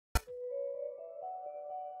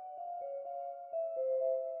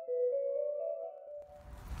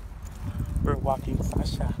We're walking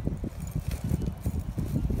Sasha.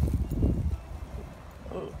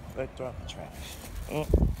 Oh, let's throw out the trash.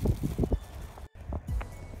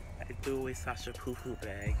 I threw away Sasha's poo-poo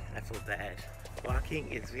bag. I feel bad. Walking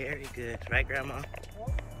is very good, right, Grandma?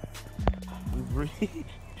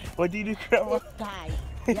 What do you do, Grandma? Die.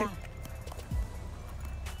 Yeah.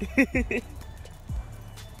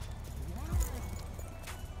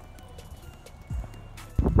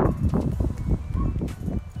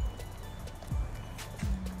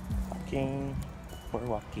 Walking. We're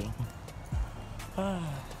walking.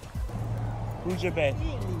 Who's your bed?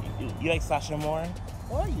 You like Sasha more?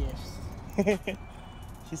 Oh, yes.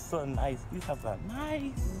 She's so nice. These houses are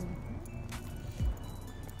nice.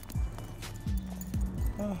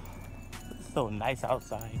 Oh, it's so nice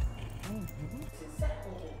outside.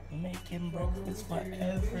 Making breakfast for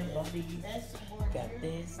everybody. Got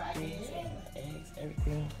this, eggs,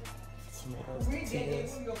 everything. Tomatoes,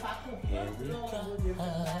 potatoes. Here we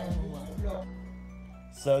go.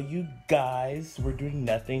 So you guys, we're doing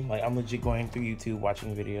nothing. Like, I'm legit going through YouTube,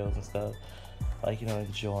 watching videos and stuff. Like, you know,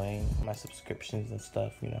 enjoying my subscriptions and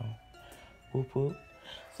stuff, you know. Whoop whoop.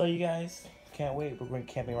 So you guys, can't wait. We're going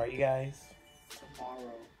camping, right, you guys?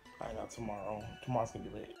 Tomorrow. I know, tomorrow. Tomorrow's gonna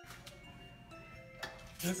be lit.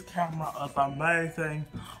 This camera is amazing.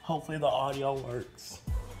 Hopefully the audio works.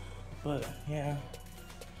 But yeah,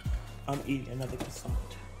 I'm eating another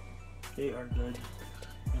croissant. They are good.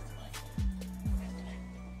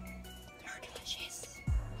 They're delicious.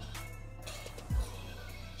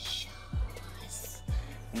 Delicious.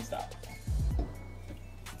 Let me stop.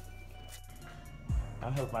 I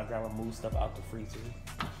hope my grandma moves stuff out the freezer.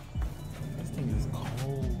 This thing is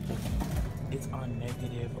cold. It's on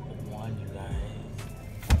 -1, you guys.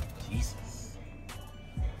 Jesus.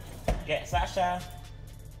 Yeah, Sasha.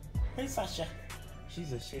 Hey, Sasha. She's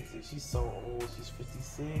so old. She's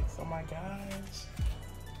 56. Oh my gosh.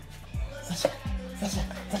 Sasha.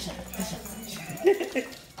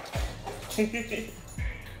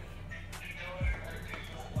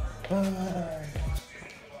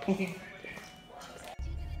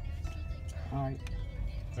 Alright.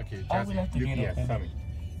 Okay, I would like to get UPS, open. tell me.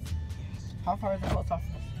 How far is the post office?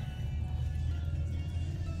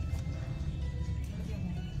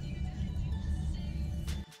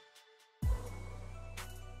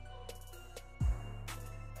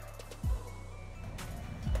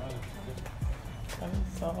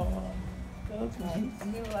 That's nice.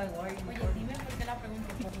 Oye, dime por qué la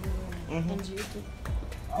pregunta en YouTube.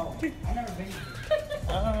 Oh, I never been here.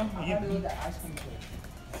 I gotta go to the ice cream place.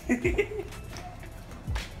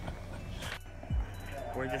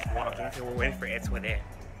 We're just walking, so we're waiting for Antoinette.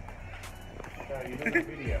 You do a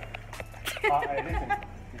video. Listen,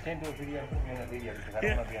 you can't do a video and put me on a video because I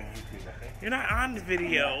don't want to be on YouTube, okay? You're not on the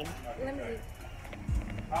video. Let me see.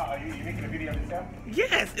 Are you making a video of yourself?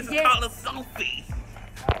 Yes, it's called a selfie.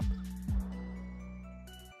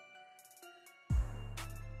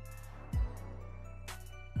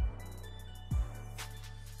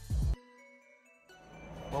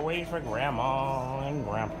 We're waiting for Grandma and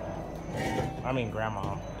Grandpa. I mean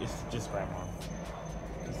Grandma. It's just Grandma.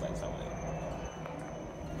 Just like somebody.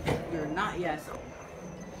 You're not Yeso.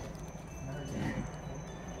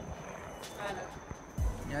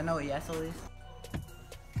 You know what Yeso is?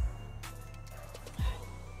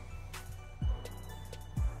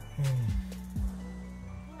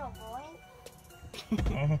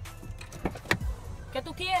 ¿Qué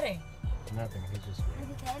tú quieres? Nothing, he's just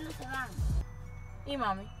waiting. Ustedes no se van. ¿Y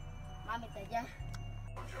mami? Mami está allá.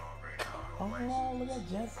 Oh, look at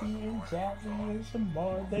Jesse and Jazzy and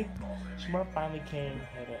Shamar. Shamar finally came.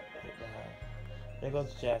 There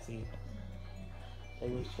goes Jazzy. There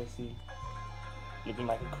goes Jesse. Looking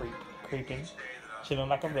like a creep. Creeping. Chilling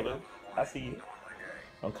like a villain. I see you.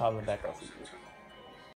 Don't call me back. I see you.